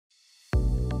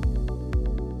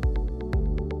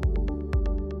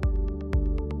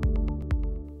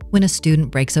When a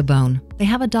student breaks a bone, they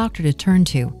have a doctor to turn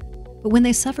to. But when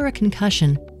they suffer a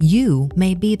concussion, you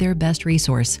may be their best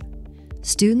resource.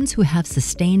 Students who have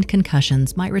sustained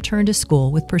concussions might return to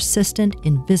school with persistent,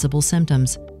 invisible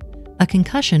symptoms. A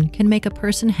concussion can make a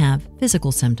person have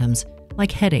physical symptoms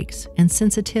like headaches and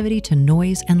sensitivity to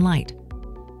noise and light.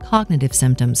 Cognitive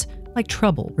symptoms like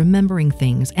trouble remembering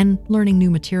things and learning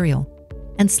new material.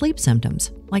 And sleep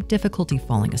symptoms like difficulty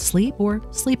falling asleep or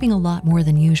sleeping a lot more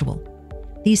than usual.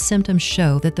 These symptoms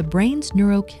show that the brain's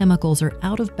neurochemicals are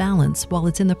out of balance while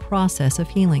it's in the process of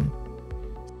healing.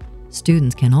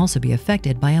 Students can also be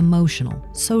affected by emotional,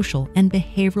 social, and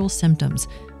behavioral symptoms,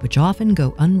 which often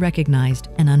go unrecognized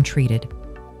and untreated.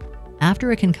 After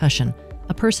a concussion,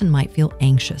 a person might feel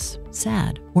anxious,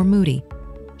 sad, or moody.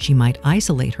 She might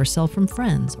isolate herself from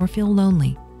friends or feel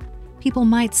lonely. People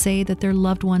might say that their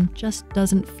loved one just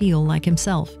doesn't feel like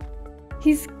himself.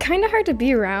 He's kind of hard to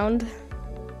be around.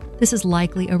 This is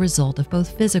likely a result of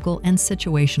both physical and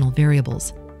situational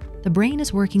variables. The brain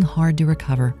is working hard to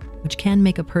recover, which can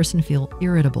make a person feel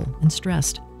irritable and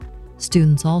stressed.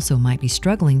 Students also might be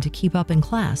struggling to keep up in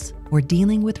class or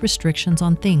dealing with restrictions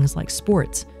on things like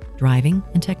sports, driving,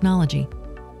 and technology.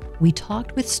 We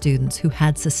talked with students who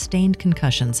had sustained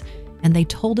concussions, and they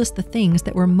told us the things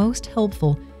that were most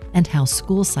helpful and how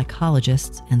school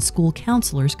psychologists and school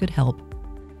counselors could help.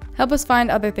 Help us find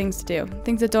other things to do,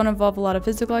 things that don't involve a lot of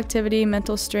physical activity,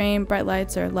 mental strain, bright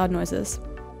lights, or loud noises.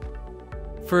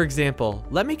 For example,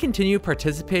 let me continue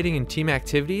participating in team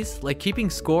activities like keeping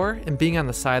score and being on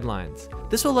the sidelines.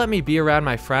 This will let me be around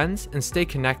my friends and stay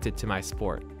connected to my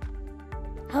sport.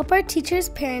 Help our teachers,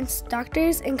 parents,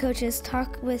 doctors, and coaches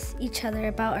talk with each other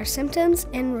about our symptoms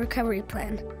and recovery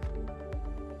plan.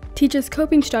 Teach us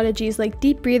coping strategies like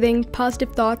deep breathing,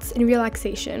 positive thoughts, and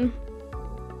relaxation.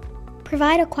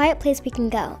 Provide a quiet place we can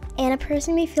go and a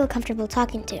person we feel comfortable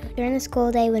talking to during the school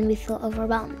day when we feel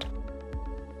overwhelmed.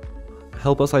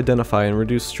 Help us identify and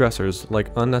reduce stressors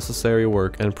like unnecessary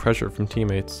work and pressure from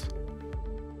teammates.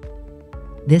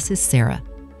 This is Sarah.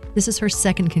 This is her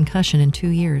second concussion in 2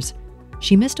 years.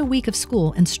 She missed a week of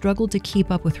school and struggled to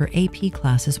keep up with her AP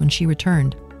classes when she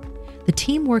returned. The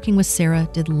team working with Sarah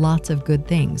did lots of good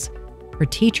things. Her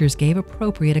teachers gave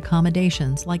appropriate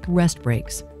accommodations like rest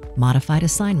breaks, modified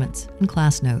assignments, and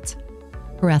class notes.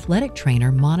 Her athletic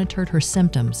trainer monitored her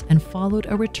symptoms and followed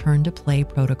a return-to-play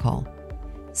protocol.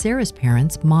 Sarah's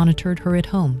parents monitored her at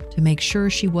home to make sure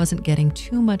she wasn't getting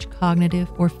too much cognitive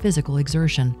or physical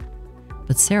exertion.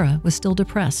 But Sarah was still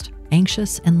depressed,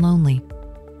 anxious, and lonely.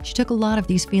 She took a lot of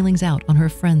these feelings out on her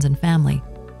friends and family.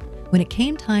 When it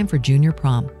came time for junior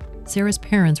prom, Sarah's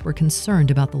parents were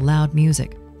concerned about the loud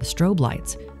music, the strobe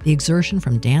lights, the exertion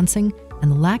from dancing,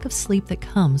 and the lack of sleep that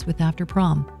comes with after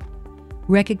prom.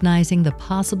 Recognizing the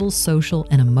possible social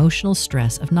and emotional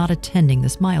stress of not attending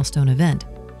this milestone event,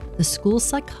 the school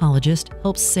psychologist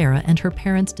helped Sarah and her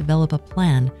parents develop a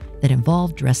plan that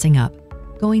involved dressing up,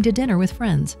 going to dinner with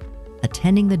friends,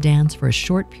 attending the dance for a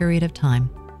short period of time,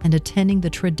 and attending the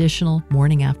traditional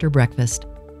morning after breakfast.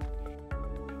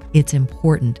 It's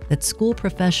important that school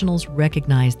professionals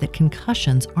recognize that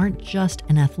concussions aren't just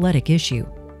an athletic issue.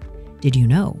 Did you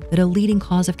know that a leading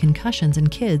cause of concussions in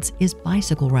kids is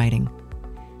bicycle riding?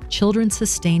 Children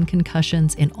sustain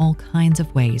concussions in all kinds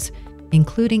of ways,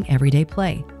 including everyday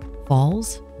play,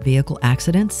 falls, vehicle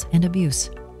accidents, and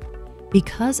abuse.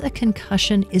 Because a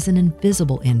concussion is an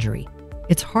invisible injury,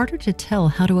 it's harder to tell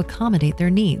how to accommodate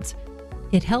their needs.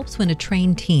 It helps when a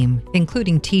trained team,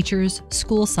 including teachers,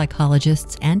 school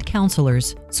psychologists, and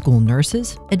counselors, school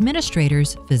nurses,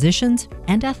 administrators, physicians,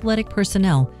 and athletic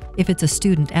personnel, if it's a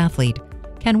student athlete,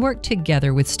 can work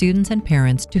together with students and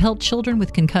parents to help children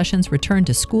with concussions return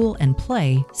to school and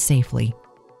play safely.